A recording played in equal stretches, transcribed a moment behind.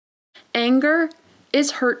Anger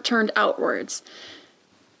is hurt turned outwards.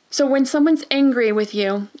 So when someone's angry with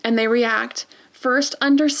you and they react, first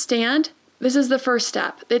understand this is the first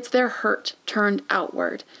step. It's their hurt turned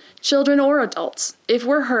outward. Children or adults, if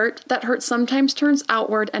we're hurt, that hurt sometimes turns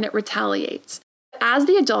outward and it retaliates. As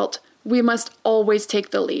the adult, we must always take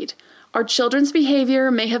the lead. Our children's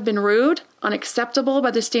behavior may have been rude, unacceptable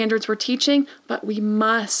by the standards we're teaching, but we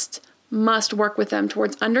must work with them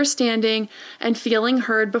towards understanding and feeling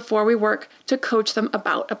heard before we work to coach them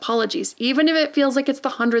about apologies. Even if it feels like it's the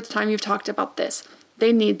 100th time you've talked about this,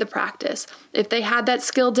 they need the practice. If they had that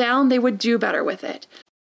skill down, they would do better with it.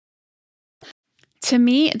 To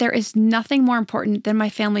me, there is nothing more important than my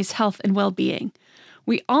family's health and well-being.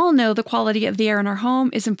 We all know the quality of the air in our home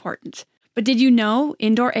is important. But did you know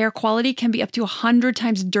indoor air quality can be up to 100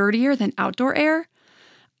 times dirtier than outdoor air?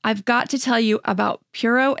 I've got to tell you about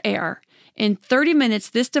Puro Air. In 30 minutes,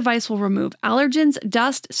 this device will remove allergens,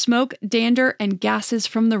 dust, smoke, dander, and gases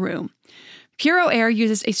from the room. Puro Air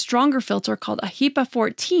uses a stronger filter called a HEPA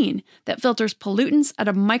 14 that filters pollutants at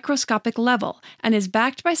a microscopic level and is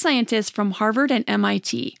backed by scientists from Harvard and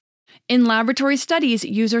MIT. In laboratory studies,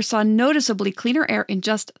 users saw noticeably cleaner air in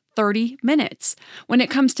just 30 minutes. When it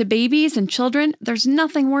comes to babies and children, there's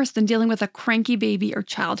nothing worse than dealing with a cranky baby or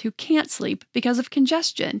child who can't sleep because of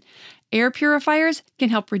congestion. Air purifiers can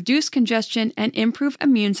help reduce congestion and improve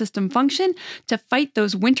immune system function to fight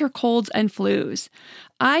those winter colds and flus.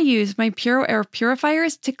 I use my Puro Air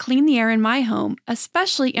purifiers to clean the air in my home,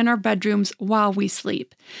 especially in our bedrooms while we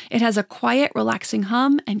sleep. It has a quiet, relaxing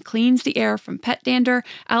hum and cleans the air from pet dander,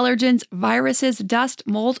 allergens, viruses, dust,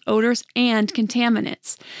 mold, odors, and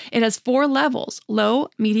contaminants. It has 4 levels: low,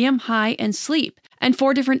 medium, high, and sleep, and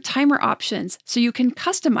 4 different timer options, so you can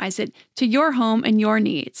customize it to your home and your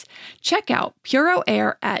needs. Check out Puro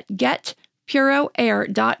Air at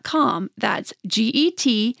getpuroair.com. That's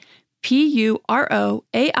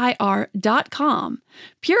GETPUROAIR.com.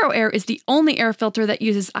 Puro Air is the only air filter that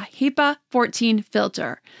uses a HEPA 14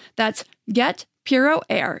 filter. That's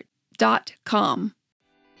getpuroair.com.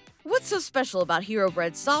 What's so special about Hero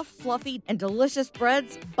Bread's soft, fluffy, and delicious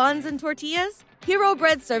breads, buns, and tortillas? Hero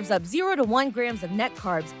Bread serves up 0 to 1 grams of net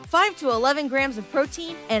carbs, 5 to 11 grams of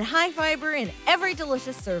protein, and high fiber in every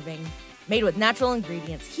delicious serving. Made with natural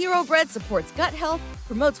ingredients, Hero Bread supports gut health,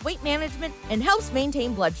 promotes weight management, and helps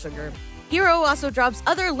maintain blood sugar. Hero also drops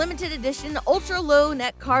other limited edition ultra-low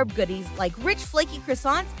net carb goodies like rich flaky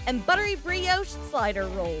croissants and buttery brioche slider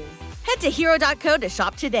rolls. Head to hero.co to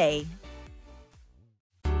shop today.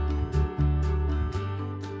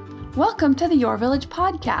 Welcome to the Your Village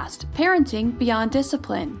podcast, Parenting Beyond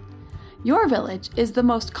Discipline. Your Village is the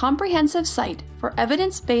most comprehensive site for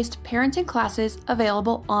evidence-based parenting classes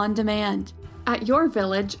available on demand at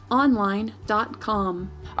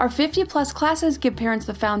yourvillageonline.com. Our 50-plus classes give parents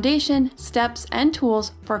the foundation, steps, and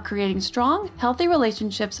tools for creating strong, healthy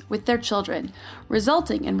relationships with their children,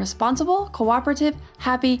 resulting in responsible, cooperative,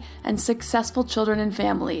 happy, and successful children and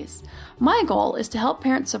families. My goal is to help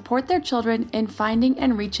parents support their children in finding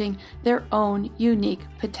and reaching their own unique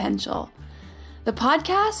potential. The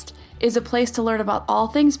podcast is a place to learn about all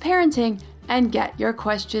things parenting and get your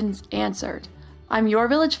questions answered. I'm Your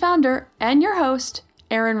Village founder and your host,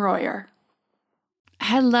 Erin Royer.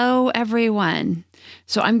 Hello, everyone.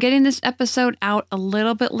 So I'm getting this episode out a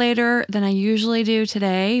little bit later than I usually do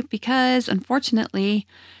today because, unfortunately,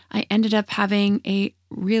 I ended up having a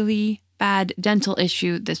really bad dental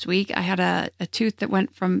issue this week. I had a tooth that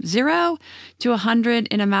went from 0 to 100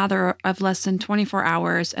 in a matter of less than 24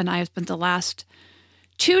 hours, and I have spent the last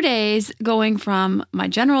 2 days going from my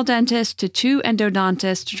general dentist to 2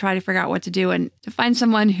 endodontists to try to figure out what to do and to find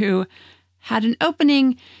someone who had an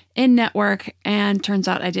opening in network, and turns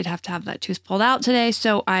out I did have to have that tooth pulled out today,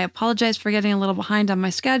 so I apologize for getting a little behind on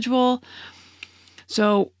my schedule.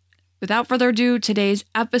 So without further ado, today's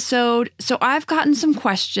episode. So I've gotten some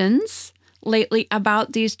questions lately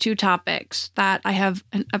about these 2 topics that I have,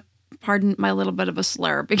 pardon my little bit of a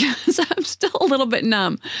slur because I'm still a little bit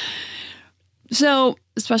numb. So,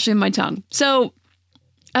 especially in my tongue. So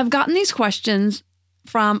I've gotten these questions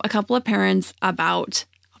from a couple of parents about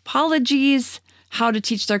apologies, how to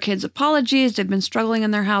teach their kids apologies. They've been struggling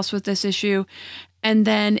in their house with this issue. And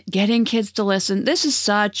then getting kids to listen. This is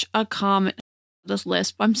such a common, this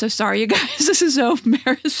lisp. I'm so sorry, you guys. This is so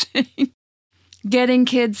embarrassing. Getting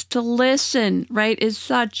kids to listen, right, is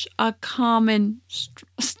such a common,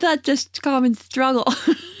 common struggle.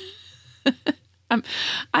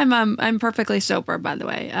 I'm perfectly sober, by the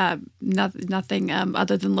way. Nothing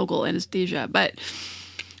other than local anesthesia, but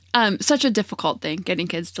such a difficult thing, getting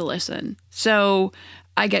kids to listen. So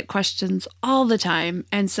I get questions all the time.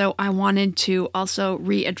 And so I wanted to also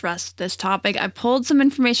readdress this topic. I pulled some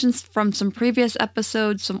information from some previous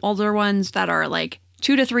episodes, some older ones that are like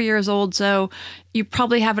 2 to 3 years old. So you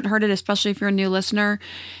probably haven't heard it, especially if you're a new listener.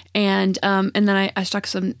 And then I stuck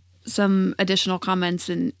some additional comments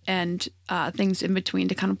and things in between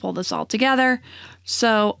to kind of pull this all together.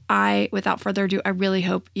 So without further ado, I really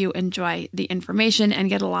hope you enjoy the information and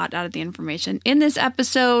get a lot out of the information in this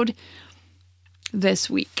episode this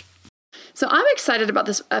week. So I'm excited about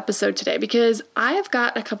this episode today because I have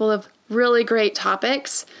got a couple of really great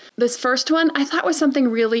topics. This first one I thought was something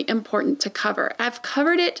really important to cover. I've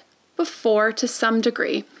covered it before to some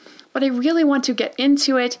degree, but I really want to get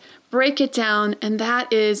into it, break it down, and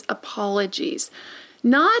that is apologies.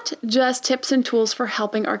 Not just tips and tools for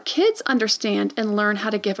helping our kids understand and learn how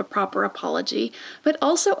to give a proper apology, but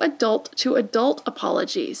also adult to adult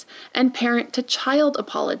apologies and parent to child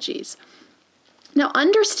apologies. Now,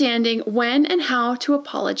 understanding when and how to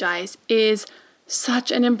apologize is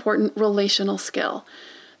such an important relational skill.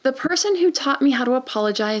 The person who taught me how to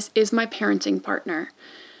apologize is my parenting partner.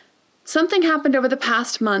 Something happened over the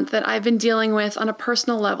past month that I've been dealing with on a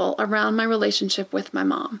personal level around my relationship with my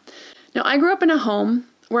mom. Now, I grew up in a home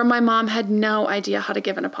where my mom had no idea how to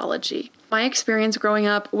give an apology. My experience growing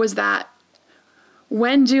up was that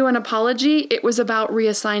when due an apology, it was about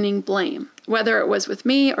reassigning blame. Whether it was with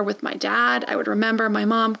me or with my dad, I would remember my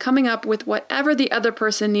mom coming up with whatever the other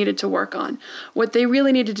person needed to work on, what they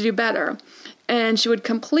really needed to do better, and she would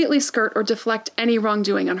completely skirt or deflect any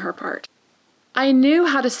wrongdoing on her part. I knew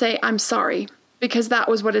how to say I'm sorry because that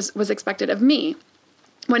was what was expected of me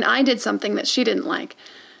when I did something that she didn't like.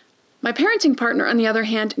 My parenting partner, on the other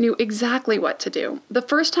hand, knew exactly what to do. The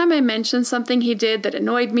first time I mentioned something he did that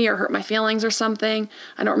annoyed me or hurt my feelings or something,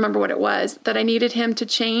 I don't remember what it was, that I needed him to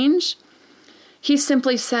change, he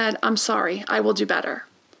simply said, "I'm sorry, I will do better."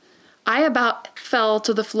 I about fell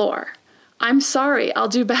to the floor. "I'm sorry, I'll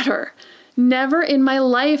do better." Never in my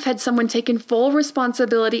life had someone taken full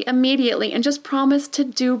responsibility immediately and just promised to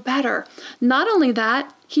do better. Not only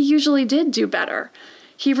that, he usually did do better.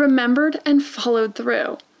 He remembered and followed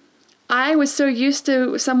through. I was so used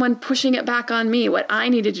to someone pushing it back on me, what I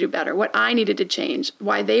needed to do better, what I needed to change,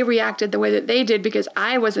 why they reacted the way that they did because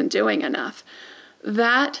I wasn't doing enough.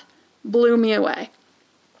 That blew me away.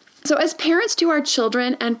 So as parents to our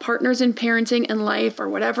children and partners in parenting and life or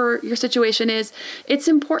whatever your situation is, it's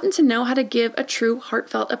important to know how to give a true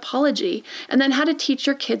heartfelt apology and then how to teach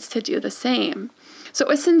your kids to do the same. So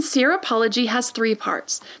a sincere apology has 3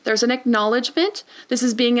 parts. There's an acknowledgement. This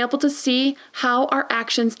is being able to see how our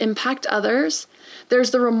actions impact others.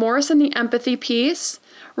 There's the remorse and the empathy piece.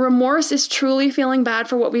 Remorse is truly feeling bad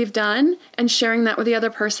for what we've done and sharing that with the other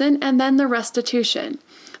person. And then the restitution.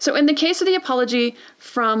 So in the case of the apology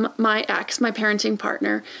from my ex, my parenting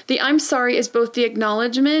partner, the I'm sorry is both the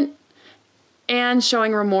acknowledgement and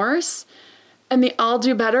showing remorse. And the I'll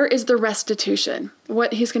do better is the restitution,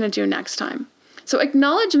 what he's going to do next time. So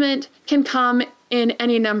acknowledgement can come in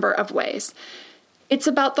any number of ways. It's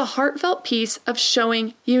about the heartfelt piece of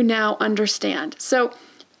showing you now understand. So,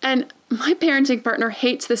 and my parenting partner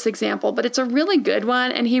hates this example, but it's a really good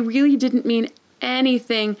one, and he really didn't mean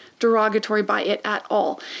anything derogatory by it at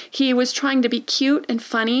all. He was trying to be cute and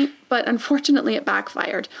funny, but unfortunately it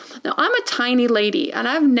backfired. Now, I'm a tiny lady, and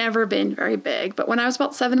I've never been very big, but when I was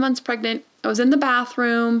about 7 months pregnant, I was in the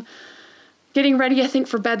bathroom, getting ready, I think,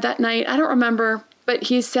 for bed that night. I don't remember, but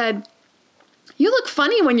he said, "You look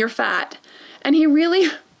funny when you're fat." And he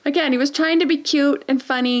really, again, he was trying to be cute and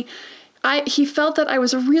funny. He felt that I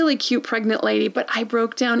was a really cute pregnant lady, but I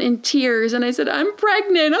broke down in tears and I said, "I'm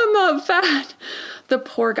pregnant, I'm not fat." The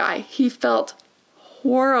poor guy, he felt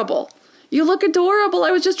horrible. "You look adorable.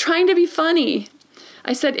 I was just trying to be funny."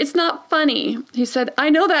 I said, "It's not funny." He said, "I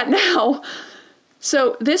know that now."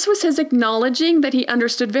 So this was his acknowledging that he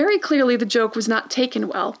understood very clearly the joke was not taken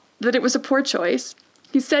well, that it was a poor choice.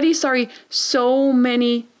 He said he's sorry so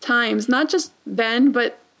many times, not just then,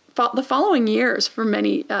 but the following years for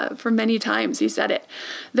many times he said it.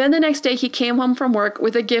 Then the next day he came home from work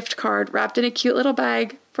with a gift card wrapped in a cute little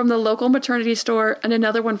bag from the local maternity store and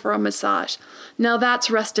another one for a massage. Now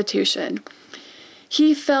that's restitution.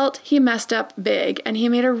 He felt he messed up big and he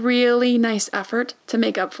made a really nice effort to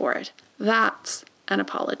make up for it. That's an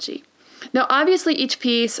apology. Now, obviously, each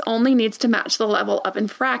piece only needs to match the level of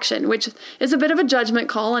infraction, which is a bit of a judgment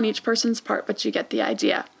call on each person's part, but you get the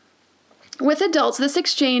idea. With adults, this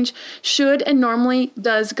exchange should and normally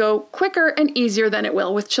does go quicker and easier than it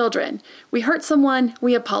will with children. We hurt someone,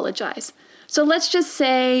 we apologize. So let's just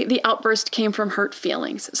say the outburst came from hurt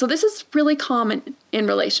feelings. So this is really common in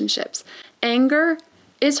relationships. Anger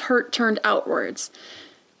is hurt turned outwards.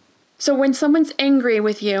 So when someone's angry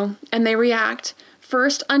with you and they react,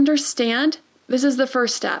 first understand this is the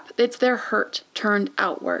first step. It's their hurt turned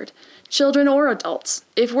outward. Children or adults,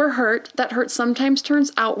 if we're hurt, that hurt sometimes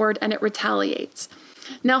turns outward and it retaliates.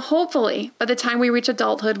 Now, hopefully, by the time we reach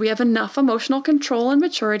adulthood, we have enough emotional control and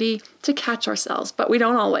maturity to catch ourselves, but we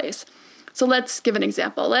don't always. So let's give an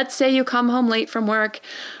example. Let's say you come home late from work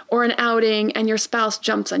or an outing and your spouse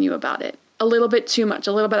jumps on you about it. A little bit too much,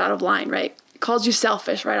 a little bit out of line, right? Calls you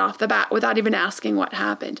selfish right off the bat without even asking what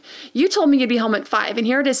happened. You told me you'd be home at 5 and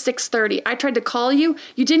here it is 6:30. I tried to call you.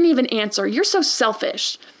 You didn't even answer. You're so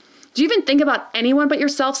selfish. Do you even think about anyone but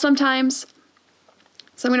yourself sometimes?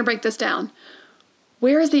 So I'm going to break this down.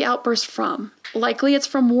 Where is the outburst from? Likely it's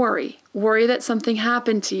from worry that something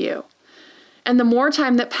happened to you. And the more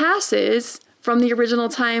time that passes from the original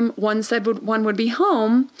time one said one would be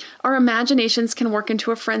home, our imaginations can work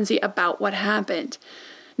into a frenzy about what happened.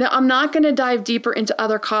 Now, I'm not going to dive deeper into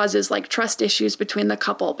other causes like trust issues between the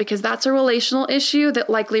couple because that's a relational issue that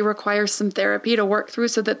likely requires some therapy to work through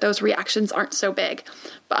so that those reactions aren't so big.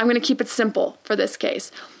 But I'm going to keep it simple for this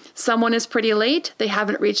case. Someone is pretty late, they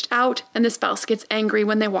haven't reached out, and the spouse gets angry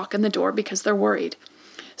when they walk in the door because they're worried.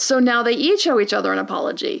 So now they each owe each other an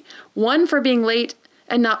apology. One for being late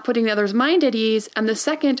and not putting the other's mind at ease, and the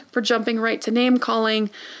second for jumping right to name calling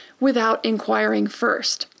without inquiring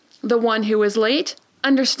first. The one who is late,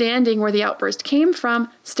 understanding where the outburst came from,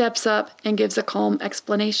 steps up and gives a calm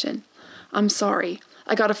explanation. I'm sorry.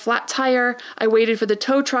 I got a flat tire. I waited for the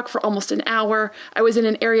tow truck for almost an hour. I was in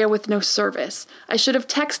an area with no service. I should have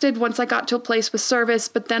texted once I got to a place with service,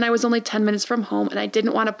 but then I was only 10 minutes from home and I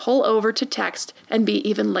didn't want to pull over to text and be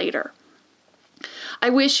even later. I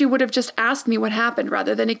wish you would have just asked me what happened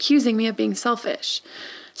rather than accusing me of being selfish.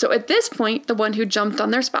 So at this point, the one who jumped on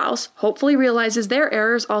their spouse hopefully realizes their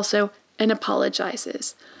errors also and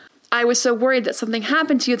apologizes. I was so worried that something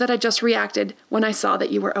happened to you that I just reacted when I saw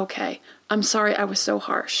that you were okay. I'm sorry I was so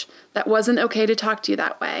harsh. That wasn't okay to talk to you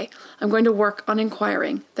that way. I'm going to work on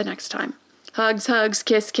inquiring the next time. Hugs, hugs,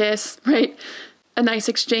 kiss, kiss, right? A nice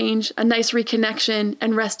exchange, a nice reconnection,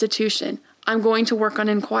 and restitution. I'm going to work on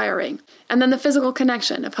inquiring. And then the physical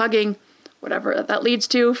connection of hugging, whatever that leads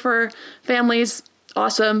to for families,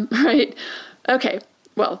 awesome, right? Okay,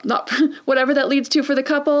 well, not whatever that leads to for the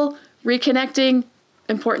couple, reconnecting,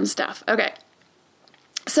 important stuff. Okay,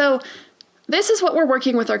 so this is what we're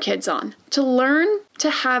working with our kids on, to learn to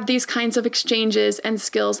have these kinds of exchanges and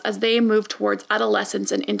skills as they move towards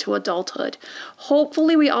adolescence and into adulthood.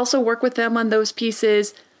 Hopefully, we also work with them on those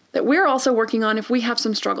pieces that we're also working on if we have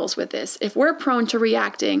some struggles with this. If we're prone to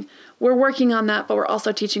reacting, we're working on that, but we're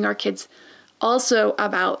also teaching our kids also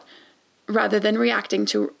about, rather than reacting,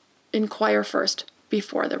 to inquire first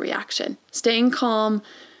before the reaction. Staying calm,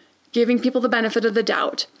 giving people the benefit of the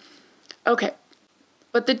doubt. Okay,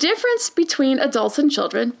 but the difference between adults and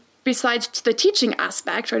children, besides the teaching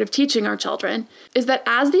aspect, right, of teaching our children, is that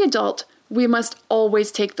as the adult, we must always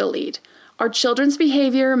take the lead. Our children's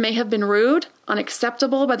behavior may have been rude,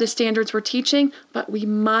 unacceptable by the standards we're teaching, but we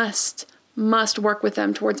must work with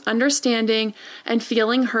them towards understanding and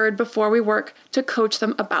feeling heard before we work to coach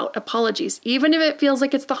them about apologies. Even if it feels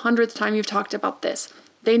like it's the 100th time you've talked about this,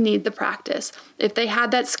 they need the practice. If they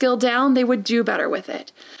had that skill down, they would do better with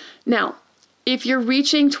it. Now, if you're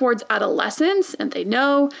reaching towards adolescence and they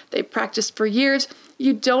know, they've practiced for years,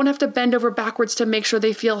 you don't have to bend over backwards to make sure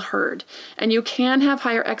they feel heard. And you can have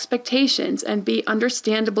higher expectations and be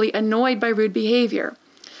understandably annoyed by rude behavior.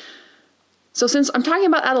 So since I'm talking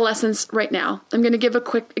about adolescence right now, I'm going to give a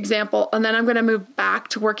quick example, and then I'm going to move back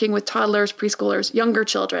to working with toddlers, preschoolers, younger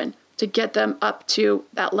children to get them up to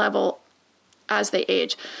that level as they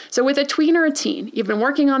age. So with a tween or a teen, you've been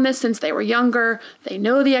working on this since they were younger, they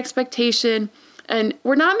know the expectation, and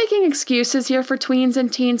we're not making excuses here for tweens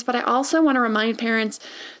and teens, but I also want to remind parents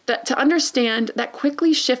that to understand that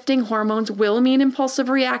quickly shifting hormones will mean impulsive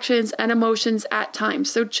reactions and emotions at times.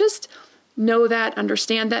 So just know that,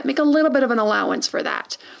 understand that, make a little bit of an allowance for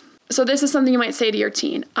that. So this is something you might say to your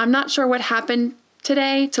teen. I'm not sure what happened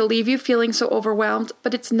today to leave you feeling so overwhelmed,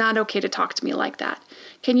 but it's not okay to talk to me like that.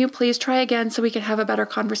 Can you please try again so we can have a better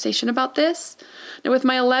conversation about this? Now with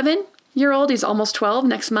my 11-year-old, he's almost 12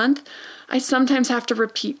 next month, I sometimes have to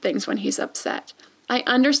repeat things when he's upset. I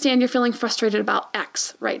understand you're feeling frustrated about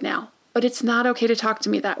X right now, but it's not okay to talk to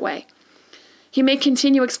me that way. He may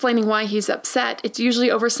continue explaining why he's upset. It's usually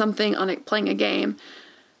over something on playing a game.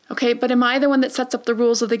 Okay, but am I the one that sets up the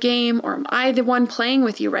rules of the game, or am I the one playing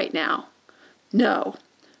with you right now? No.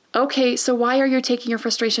 Okay, so why are you taking your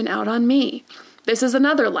frustration out on me? This is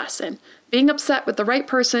another lesson. Being upset with the right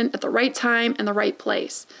person at the right time and the right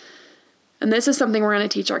place. and this is something we're going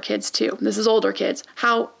to teach our kids too, this is older kids,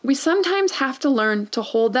 how we sometimes have to learn to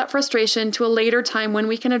hold that frustration to a later time when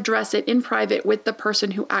we can address it in private with the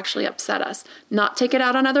person who actually upset us. Not take it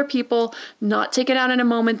out on other people, not take it out in a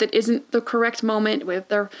moment that isn't the correct moment. If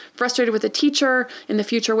they're frustrated with a teacher, in the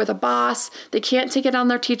future with a boss, they can't take it on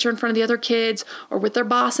their teacher in front of the other kids or with their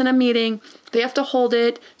boss in a meeting. They have to hold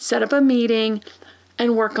it, set up a meeting,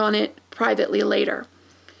 and work on it privately later.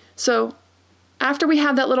 So after we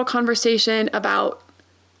have that little conversation about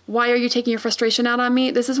why are you taking your frustration out on me,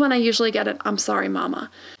 this is when I usually get it, I'm sorry, Mama.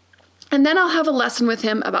 And then I'll have a lesson with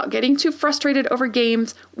him about getting too frustrated over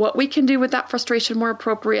games, what we can do with that frustration more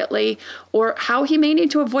appropriately, or how he may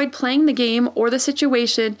need to avoid playing the game or the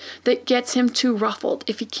situation that gets him too ruffled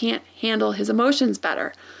if he can't handle his emotions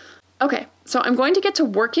better. Okay, so I'm going to get to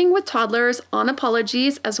working with toddlers on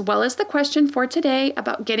apologies, as well as the question for today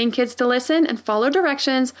about getting kids to listen and follow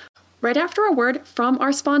directions right after a word from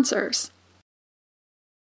our sponsors.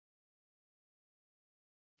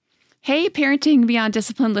 Hey, Parenting Beyond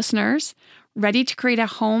Discipline listeners. Ready to create a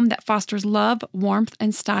home that fosters love, warmth,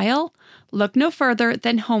 and style? Look no further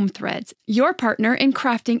than Home Threads, your partner in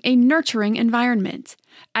crafting a nurturing environment.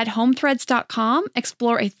 At HomeThreads.com,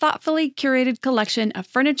 explore a thoughtfully curated collection of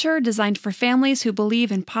furniture designed for families who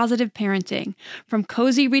believe in positive parenting. From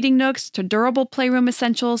cozy reading nooks to durable playroom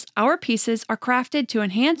essentials, our pieces are crafted to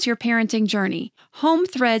enhance your parenting journey. Home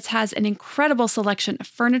Threads has an incredible selection of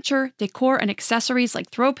furniture, decor, and accessories like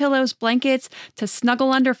throw pillows, blankets, to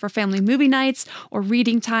snuggle under for family movie nights or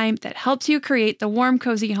reading time that helps you create the warm,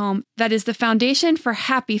 cozy home that is the foundation for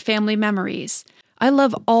happy family memories. I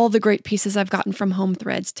love all the great pieces I've gotten from Home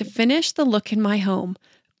Threads to finish the look in my home.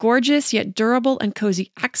 Gorgeous yet durable and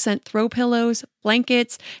cozy accent throw pillows,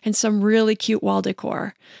 blankets, and some really cute wall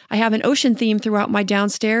decor. I have an ocean theme throughout my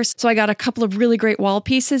downstairs, so I got a couple of really great wall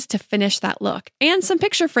pieces to finish that look, and some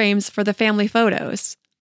picture frames for the family photos.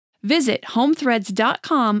 Visit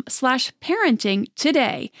homethreads.com/parenting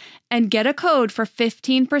today and get a code for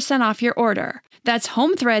 15% off your order. That's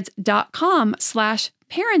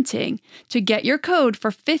homethreads.com/parenting to get your code for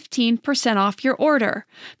 15% off your order,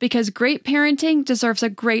 because great parenting deserves a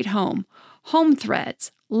great home. Home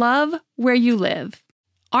Threads. Love where you live.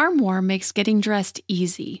 Armoire makes getting dressed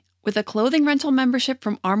easy. With a clothing rental membership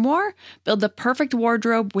from Armoire, build the perfect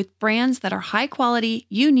wardrobe with brands that are high quality,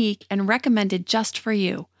 unique, and recommended just for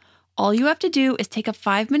you. All you have to do is take a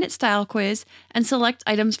 5-minute style quiz and select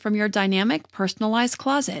items from your dynamic, personalized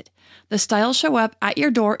closet. The styles show up at your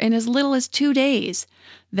door in as little as 2 days.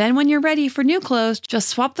 Then when you're ready for new clothes, just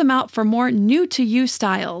swap them out for more new-to-you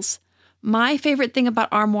styles. My favorite thing about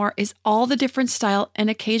Armoire is all the different style and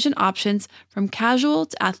occasion options, from casual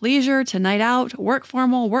to athleisure to night out, work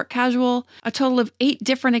formal, work casual, a total of 8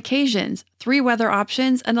 different occasions, 3 weather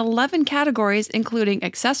options, and 11 categories including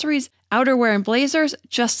accessories, outerwear, and blazers,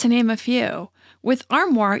 just to name a few. With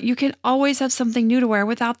Armoire, you can always have something new to wear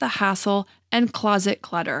without the hassle and closet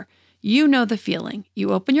clutter. You know the feeling.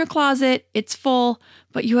 You open your closet, it's full,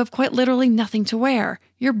 but you have quite literally nothing to wear.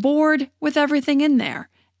 You're bored with everything in there.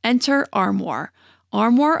 Enter Armoire.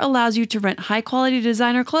 Armoire allows you to rent high-quality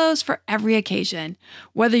designer clothes for every occasion.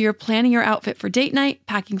 Whether you're planning your outfit for date night,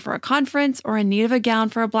 packing for a conference, or in need of a gown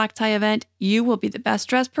for a black tie event, you will be the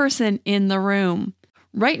best-dressed person in the room.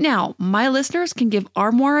 Right now, my listeners can give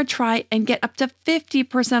Armoire a try and get up to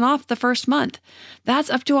 50% off the first month. That's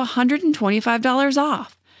up to $125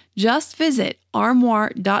 off. Just visit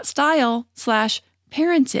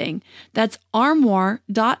armoire.style/parenting. That's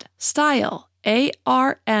armoire.style.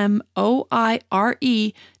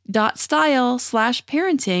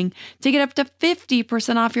 ARMOIRE.style/parenting to get up to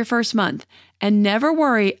 50% off your first month and never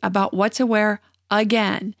worry about what to wear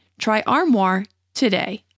again. Try Armoire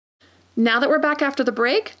today. Now that we're back after the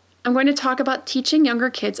break, I'm going to talk about teaching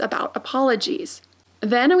younger kids about apologies.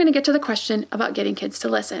 Then I'm going to get to the question about getting kids to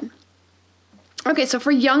listen. Okay, so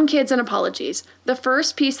for young kids and apologies, the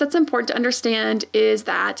first piece that's important to understand is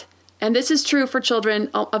that, and this is true for children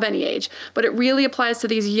of any age, but it really applies to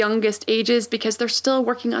these youngest ages because they're still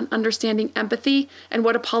working on understanding empathy and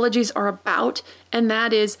what apologies are about. And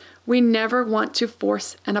that is, we never want to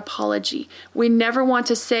force an apology. We never want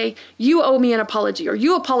to say, you owe me an apology, or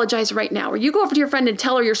you apologize right now, or you go over to your friend and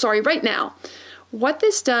tell her you're sorry right now. What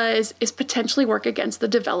this does is potentially work against the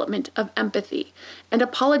development of empathy. An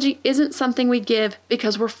apology isn't something we give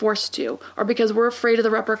because we're forced to, or because we're afraid of the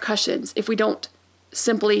repercussions if we don't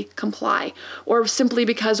simply comply, or simply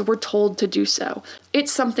because we're told to do so.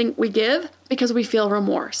 It's something we give because we feel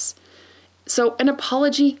remorse. So an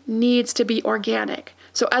apology needs to be organic.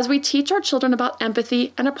 So as we teach our children about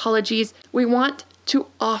empathy and apologies, we want to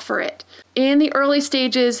offer it. In the early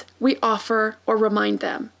stages, we offer or remind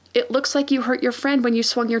them. It looks like you hurt your friend when you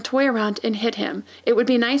swung your toy around and hit him. It would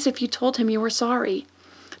be nice if you told him you were sorry.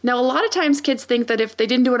 Now, a lot of times kids think that if they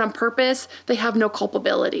didn't do it on purpose, they have no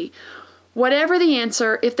culpability. Whatever the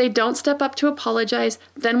answer, if they don't step up to apologize,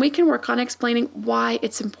 then we can work on explaining why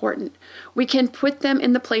it's important. We can put them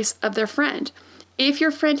in the place of their friend. If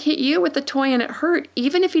your friend hit you with the toy and it hurt,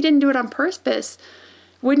 even if he didn't do it on purpose,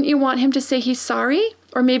 wouldn't you want him to say he's sorry?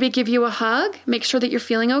 Or maybe give you a hug, make sure that you're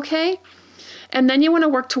feeling okay? And then you want to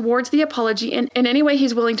work towards the apology in any way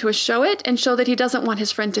he's willing to show it and show that he doesn't want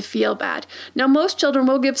his friend to feel bad. Now, most children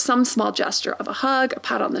will give some small gesture of a hug, a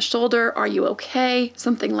pat on the shoulder, are you okay?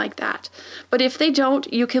 Something like that. But if they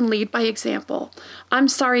don't, you can lead by example. I'm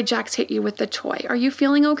sorry Jax hit you with the toy. Are you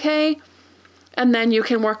feeling okay? And then you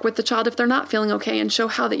can work with the child if they're not feeling okay and show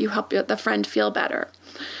how that you help the friend feel better.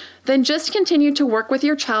 Then just continue to work with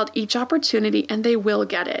your child each opportunity and they will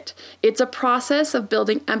get it. It's a process of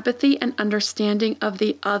building empathy and understanding of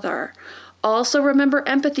the other. Also remember,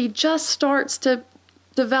 empathy just starts to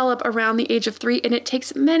develop around the age of 3 and it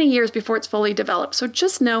takes many years before it's fully developed. So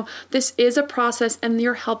just know this is a process and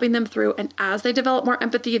you're helping them through, and as they develop more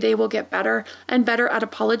empathy, they will get better and better at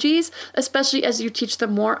apologies, especially as you teach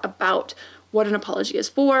them more about what an apology is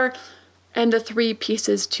for and the 3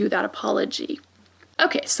 pieces to that apology.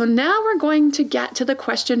 Okay, so now we're going to get to the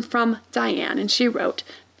question from Diane, and she wrote,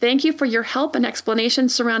 "Thank you for your help and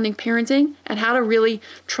explanations surrounding parenting and how to really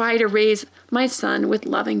try to raise my son with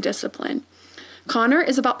loving discipline. Connor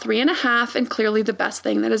is about 3.5 and clearly the best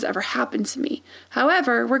thing that has ever happened to me.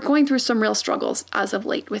 However, we're going through some real struggles as of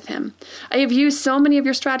late with him. I have used so many of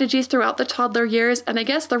your strategies throughout the toddler years, and I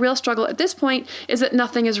guess the real struggle at this point is that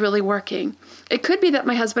nothing is really working. It could be that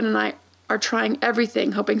my husband and I are trying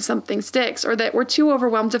everything, hoping something sticks, or that we're too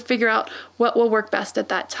overwhelmed to figure out what will work best at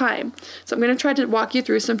that time. So I'm going to try to walk you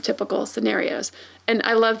through some typical scenarios." And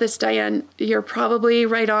I love this, Diane. You're probably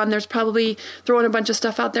right on. There's probably throwing a bunch of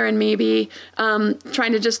stuff out there and maybe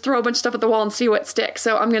trying to just throw a bunch of stuff at the wall and see what sticks.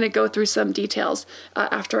 So I'm going to go through some details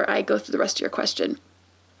after I go through the rest of your question.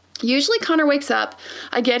 Usually Connor wakes up.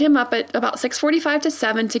 I get him up at about 6:45 to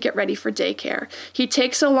 7 to get ready for daycare. He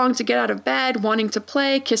takes so long to get out of bed, wanting to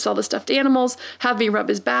play, kiss all the stuffed animals, have me rub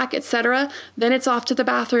his back, etc. Then it's off to the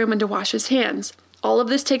bathroom and to wash his hands. All of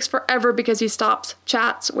this takes forever because he stops,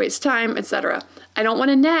 chats, wastes time, etc. I don't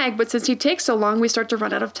want to nag, but since he takes so long, we start to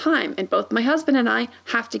run out of time, and both my husband and I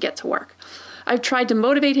have to get to work. I've tried to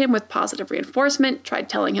motivate him with positive reinforcement, tried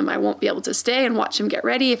telling him I won't be able to stay and watch him get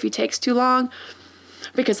ready if he takes too long,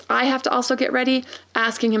 because I have to also get ready,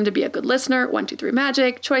 asking him to be a good listener, 1, 2, 3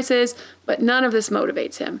 magic, choices, but none of this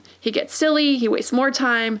motivates him. He gets silly, he wastes more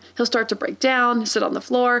time, he'll start to break down, sit on the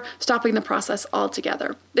floor, stopping the process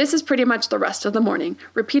altogether. This is pretty much the rest of the morning,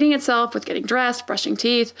 repeating itself with getting dressed, brushing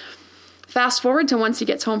teeth. Fast forward to once he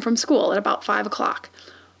gets home from school at about 5 o'clock.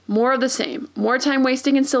 More of the same, more time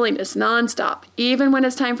wasting and silliness nonstop, even when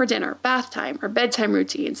it's time for dinner, bath time, or bedtime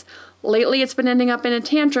routines. Lately, it's been ending up in a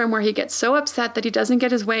tantrum where he gets so upset that he doesn't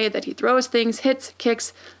get his way that he throws things, hits,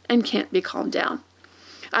 kicks, and can't be calmed down.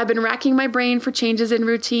 I've been racking my brain for changes in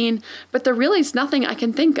routine, but there really is nothing I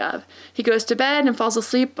can think of. He goes to bed and falls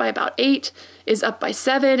asleep by about 8, is up by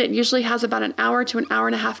 7, and usually has about an hour to an hour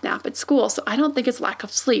and a half nap at school, so I don't think it's lack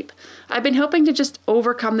of sleep. I've been hoping to just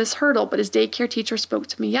overcome this hurdle, but his daycare teacher spoke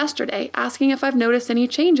to me yesterday, asking if I've noticed any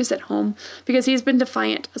changes at home, because he's been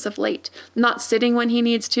defiant as of late, not sitting when he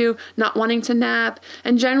needs to, not wanting to nap,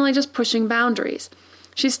 and generally just pushing boundaries.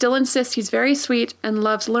 She still insists he's very sweet and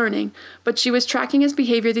loves learning, but she was tracking his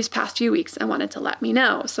behavior these past few weeks and wanted to let me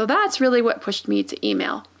know. So that's really what pushed me to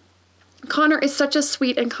email. Connor is such a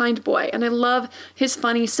sweet and kind boy, and I love his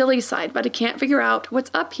funny, silly side, but I can't figure out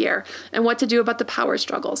what's up here and what to do about the power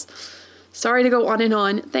struggles. Sorry to go on and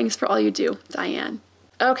on. Thanks for all you do, Diane.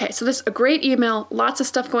 Okay, so this is a great email, lots of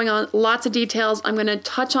stuff going on, lots of details. I'm going to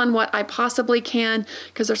touch on what I possibly can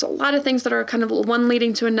because there's a lot of things that are kind of one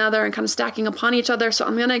leading to another and kind of stacking upon each other. So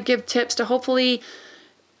I'm going to give tips to hopefully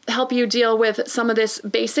help you deal with some of this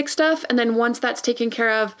basic stuff. And then once that's taken care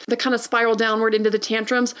of, the kind of spiral downward into the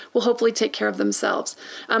tantrums will hopefully take care of themselves.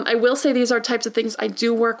 I will say these are types of things I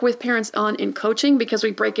do work with parents on in coaching because we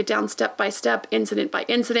break it down step by step, incident by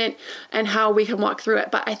incident, and how we can walk through it.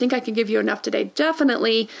 But I think I can give you enough today,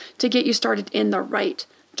 definitely, to get you started in the right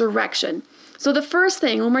direction. So the first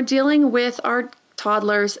thing when we're dealing with our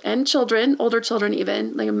toddlers and children, older children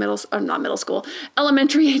even, like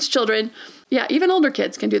elementary age children. Yeah, even older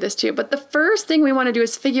kids can do this too. But the first thing we want to do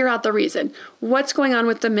is figure out the reason. What's going on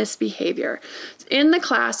with the misbehavior? In the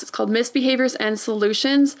class, it's called Misbehaviors and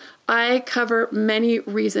Solutions. I cover many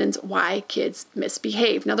reasons why kids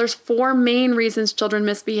misbehave. Now, there's 4 main reasons children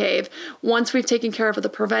misbehave once we've taken care of the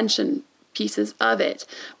prevention pieces of it.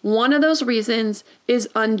 One of those reasons is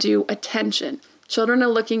undue attention. Children are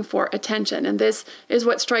looking for attention. And this is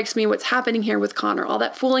what strikes me, what's happening here with Connor. All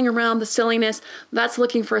that fooling around, the silliness, that's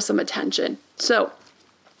looking for some attention. So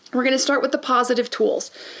we're going to start with the positive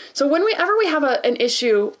tools. So whenever we have an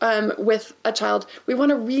issue with a child, we want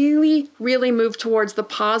to really, really move towards the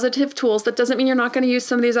positive tools. That doesn't mean you're not going to use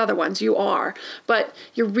some of these other ones. You are. But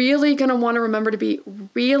you're really going to want to remember to be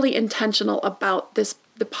really intentional about the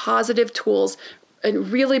positive tools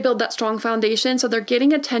and really build that strong foundation so they're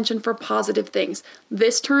getting attention for positive things.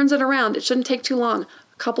 This turns it around. It shouldn't take too long.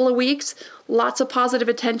 Couple of weeks, lots of positive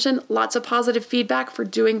attention, lots of positive feedback for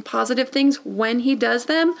doing positive things when he does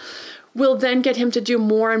them, will then get him to do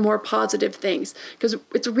more and more positive things. Because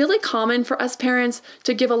it's really common for us parents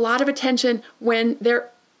to give a lot of attention when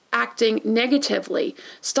they're acting negatively.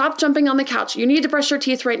 Stop jumping on the couch. You need to brush your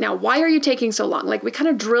teeth right now. Why are you taking so long? Like we kind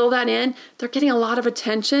of drill that in. They're getting a lot of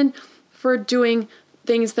attention for doing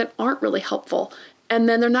things that aren't really helpful. And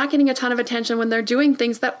then they're not getting a ton of attention when they're doing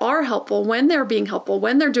things that are helpful, when they're being helpful,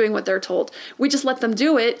 when they're doing what they're told. We just let them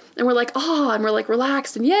do it and we're like, oh, and we're like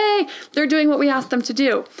relaxed and yay, they're doing what we asked them to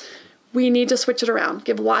do. We need to switch it around.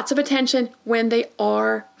 Give lots of attention when they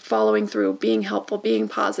are following through, being helpful, being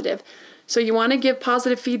positive. So you want to give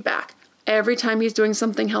positive feedback every time he's doing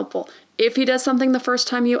something helpful. If he does something the first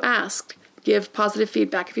time you asked, give positive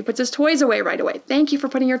feedback. If he puts his toys away right away, thank you for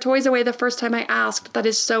putting your toys away the first time I asked. That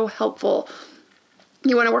is so helpful.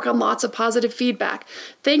 You want to work on lots of positive feedback.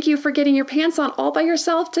 Thank you for getting your pants on all by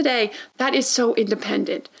yourself today. That is so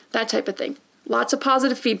independent, that type of thing. Lots of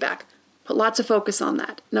positive feedback. Put lots of focus on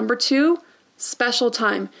that. Number 2, special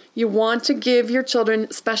time. You want to give your children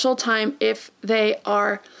special time if they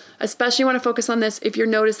are, especially you want to focus on this if you're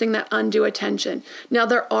noticing that undue attention. Now,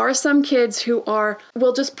 there are some kids who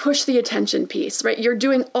will just push the attention piece, right? You're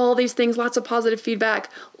doing all these things, lots of positive feedback.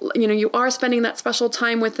 You are spending that special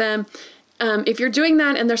time with them. If you're doing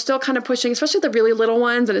that and they're still kind of pushing, especially the really little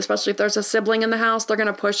ones, and especially if there's a sibling in the house, they're going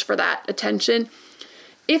to push for that attention.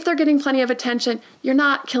 If they're getting plenty of attention, you're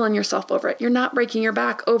not killing yourself over it. You're not breaking your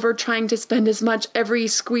back over trying to spend as much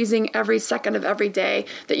squeezing every second of every day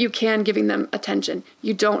that you can giving them attention.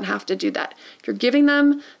 You don't have to do that. If you're giving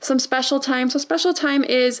them some special time, so special time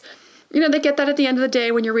is, they get that at the end of the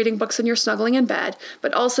day when you're reading books and you're snuggling in bed,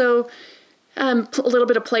 but also a little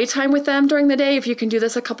bit of playtime with them during the day. If you can do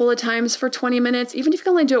this a couple of times for 20 minutes, even if you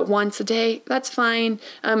can only do it once a day, that's fine.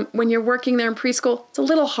 When you're working there in preschool, it's a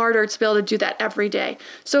little harder to be able to do that every day.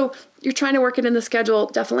 So you're trying to work it in the schedule,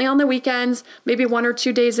 definitely on the weekends, maybe 1 or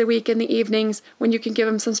 2 days a week in the evenings when you can give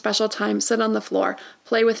him some special time, sit on the floor,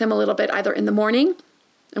 play with him a little bit, either in the morning,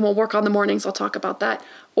 and we'll work on the mornings, I'll talk about that,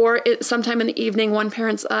 or sometime in the evening, one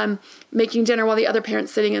parent's making dinner while the other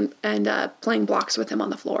parent's sitting and playing blocks with him on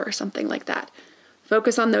the floor or something like that.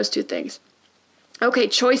 Focus on those 2 things. Okay,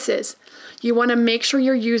 choices. You want to make sure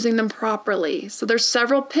you're using them properly. So there's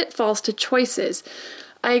several pitfalls to choices.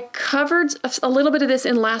 I covered a little bit of this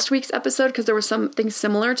in last week's episode because there was something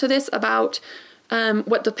similar to this about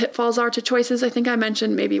what the pitfalls are to choices. I think I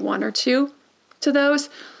mentioned maybe 1 or 2 to those.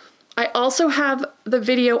 I also have the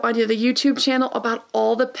video on the YouTube channel about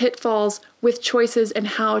all the pitfalls with choices and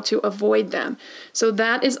how to avoid them. So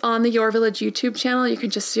that is on the Your Village YouTube channel. You can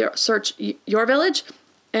just search Your Village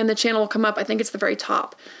and the channel will come up. I think it's the very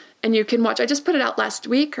top. And you can watch, I just put it out last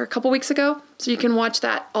week or a couple weeks ago. So you can watch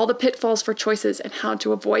that, all the pitfalls for choices and how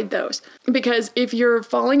to avoid those. Because if you're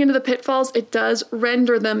falling into the pitfalls, it does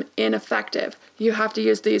render them ineffective. You have to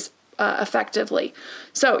use these effectively.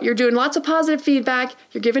 So you're doing lots of positive feedback.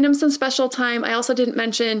 You're giving them some special time. I also didn't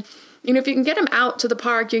mention, if you can get them out to the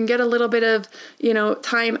park, you can get a little bit of,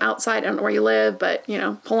 time outside. I don't know where you live, but,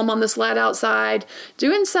 pull them on the sled outside,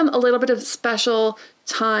 doing a little bit of special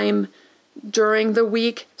time during the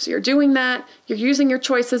week. So you're doing that. You're using your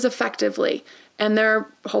choices effectively. And they're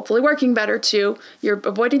hopefully working better too. You're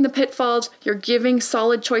avoiding the pitfalls. You're giving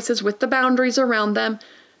solid choices with the boundaries around them.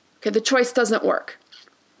 Okay, the choice doesn't work.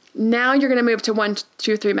 Now you're going to move to 1,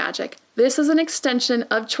 2, 3 magic. This is an extension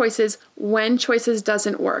of choices when choices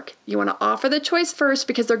doesn't work. You want to offer the choice first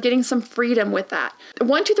because they're getting some freedom with that.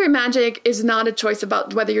 1, 2, 3 magic is not a choice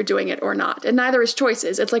about whether you're doing it or not. And neither is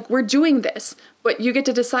choices. It's like we're doing this, but you get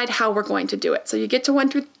to decide how we're going to do it. So you get to 1,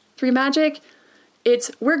 2, 3 magic.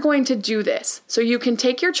 It's we're going to do this. So you can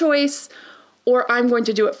take your choice or I'm going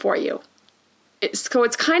to do it for you. So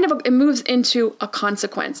it's kind of, it moves into a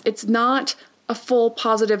consequence. It's not a full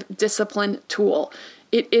positive discipline tool.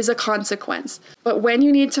 It is a consequence. But when you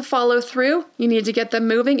need to follow through, you need to get them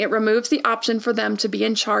moving. It removes the option for them to be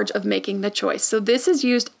in charge of making the choice. So this is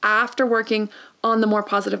used after working on the more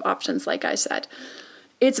positive options, like I said.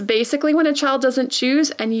 It's basically when a child doesn't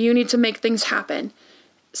choose and you need to make things happen.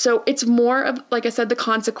 So it's more of, like I said, the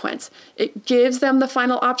consequence. It gives them the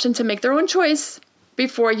final option to make their own choice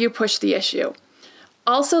before you push the issue.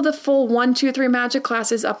 Also, the full 1, 2, 3 magic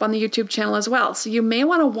class is up on the YouTube channel as well. So you may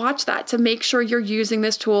want to watch that to make sure you're using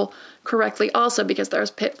this tool correctly also, because there's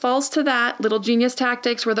pitfalls to that, little genius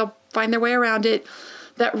tactics where they'll find their way around it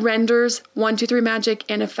that renders 1, 2, 3 magic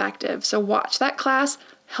ineffective. So watch that class,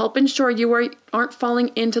 help ensure you aren't falling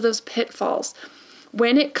into those pitfalls.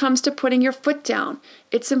 When it comes to putting your foot down,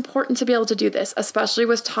 it's important to be able to do this, especially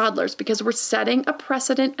with toddlers, because we're setting a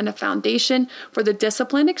precedent and a foundation for the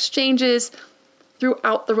discipline exchanges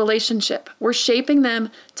throughout the relationship. We're shaping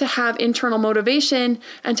them to have internal motivation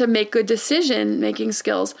and to make good decision-making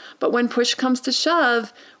skills. But when push comes to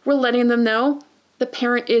shove, we're letting them know the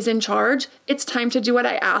parent is in charge. It's time to do what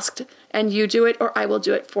I asked, and you do it or I will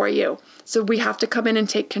do it for you. So we have to come in and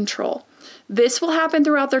take control. This will happen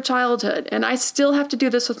throughout their childhood, and I still have to do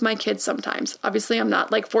this with my kids sometimes. Obviously, I'm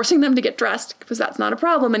not like forcing them to get dressed because that's not a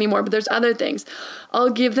problem anymore, but there's other things. I'll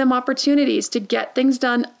give them opportunities to get things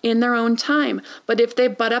done in their own time. But if they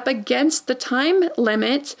butt up against the time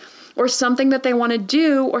limit or something that they want to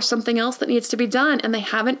do or something else that needs to be done and they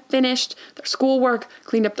haven't finished their schoolwork,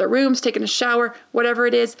 cleaned up their rooms, taken a shower, whatever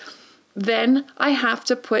it is, then I have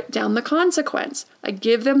to put down the consequence. I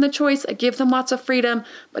give them the choice, I give them lots of freedom,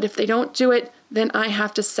 but if they don't do it, then I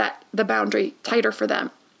have to set the boundary tighter for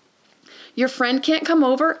them. Your friend can't come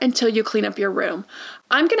over until you clean up your room.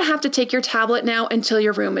 I'm going to have to take your tablet now until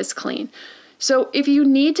your room is clean. So if you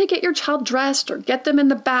need to get your child dressed or get them in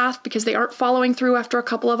the bath because they aren't following through after a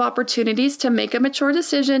couple of opportunities to make a mature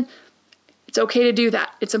decision, it's okay to do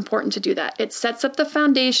that. It's important to do that. It sets up the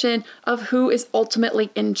foundation of who is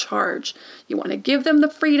ultimately in charge. You want to give them the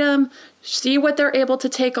freedom, see what they're able to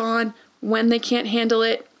take on. When they can't handle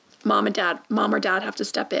it, mom or dad have to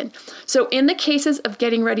step in. So in the cases of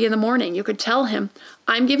getting ready in the morning, you could tell him,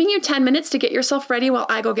 I'm giving you 10 minutes to get yourself ready while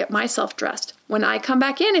I go get myself dressed. When I come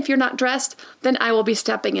back in, if you're not dressed, then I will be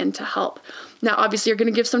stepping in to help. Now, obviously, you're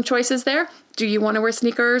going to give some choices there. Do you want to wear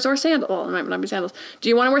sneakers or sandals? Well, it might not be sandals. Do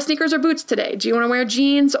you want to wear sneakers or boots today? Do you want to wear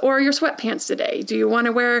jeans or your sweatpants today? Do you want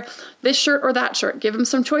to wear this shirt or that shirt? Give him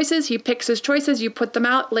some choices. He picks his choices. You put them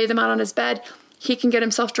out, lay them out on his bed. He can get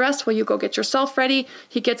himself dressed while you go get yourself ready.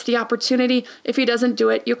 He gets the opportunity. If he doesn't do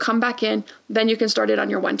it, you come back in. Then you can start it on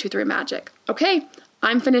your 1, 2, 3 magic. Okay,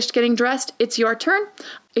 I'm finished getting dressed. It's your turn.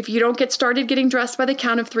 If you don't get started getting dressed by the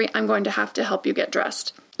count of 3, I'm going to have to help you get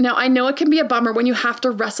dressed. Now, I know it can be a bummer when you have to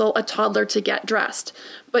wrestle a toddler to get dressed,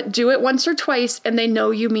 but do it once or twice and they know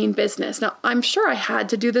you mean business. Now, I'm sure I had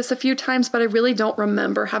to do this a few times, but I really don't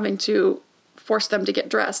remember having to force them to get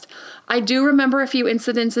dressed. I do remember a few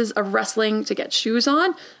incidences of wrestling to get shoes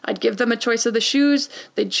on. I'd give them a choice of the shoes.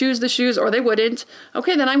 They'd choose the shoes or they wouldn't.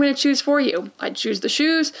 Okay, then I'm going to choose for you. I'd choose the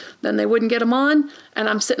shoes, then they wouldn't get them on, and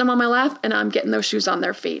I'm sitting them on my lap and I'm getting those shoes on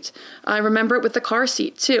their feet. I remember it with the car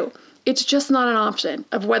seat too. It's just not an option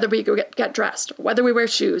of whether we go get dressed, or whether we wear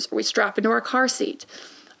shoes, or we strap into our car seat.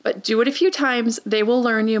 But do it a few times. They will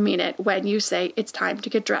learn you mean it when you say it's time to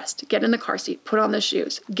get dressed, get in the car seat, put on the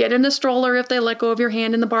shoes, get in the stroller if they let go of your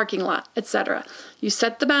hand in the parking lot, etc. You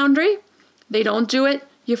set the boundary. They don't do it.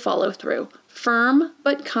 You follow through. Firm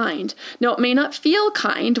but kind. Now, it may not feel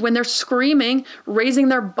kind when they're screaming, raising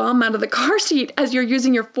their bum out of the car seat as you're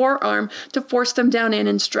using your forearm to force them down in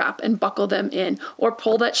and strap and buckle them in or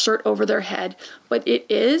pull that shirt over their head. But it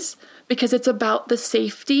is because it's about the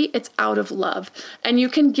safety. It's out of love. And you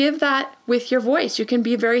can give that with your voice. You can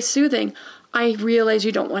be very soothing. I realize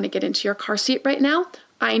you don't want to get into your car seat right now.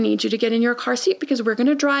 I need you to get in your car seat because we're going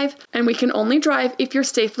to drive, and we can only drive if you're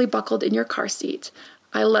safely buckled in your car seat.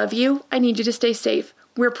 I love you. I need you to stay safe.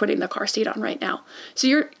 We're putting the car seat on right now. So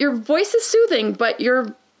your voice is soothing, but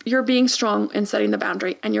you're being strong and setting the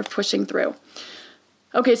boundary, and you're pushing through.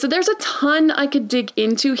 Okay, so there's a ton I could dig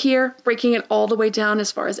into here, breaking it all the way down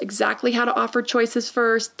as far as exactly how to offer choices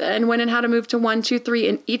first, then when and how to move to 1, 2, 3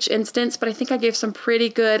 in each instance. But I think I gave some pretty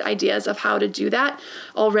good ideas of how to do that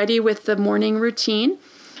already with the morning routine.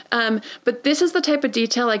 But this is the type of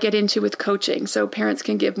detail I get into with coaching. So parents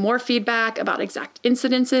can give more feedback about exact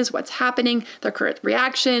incidences, what's happening, their current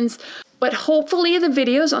reactions. But hopefully the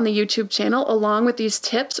videos on the YouTube channel, along with these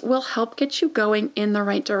tips, will help get you going in the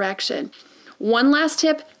right direction. One last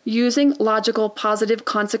tip, using logical positive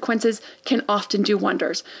consequences can often do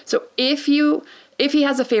wonders. So if If he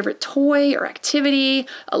has a favorite toy or activity,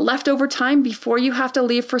 a leftover time before you have to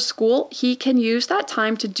leave for school, he can use that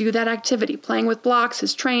time to do that activity, playing with blocks,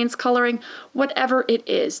 his trains, coloring, whatever it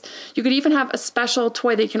is. You could even have a special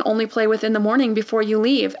toy that he can only play with in the morning before you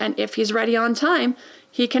leave. And if he's ready on time,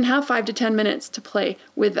 he can have 5 to 10 minutes to play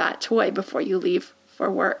with that toy before you leave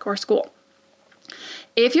for work or school.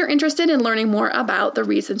 If you're interested in learning more about the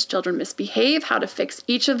reasons children misbehave, how to fix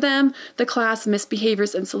each of them, the class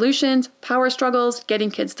Misbehaviors and Solutions, Power Struggles,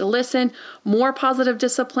 Getting Kids to Listen, More Positive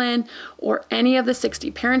Discipline, or any of the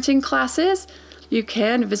 60 parenting classes, you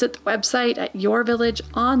can visit the website at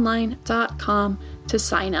yourvillageonline.com to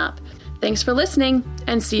sign up. Thanks for listening,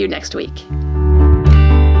 and see you next week.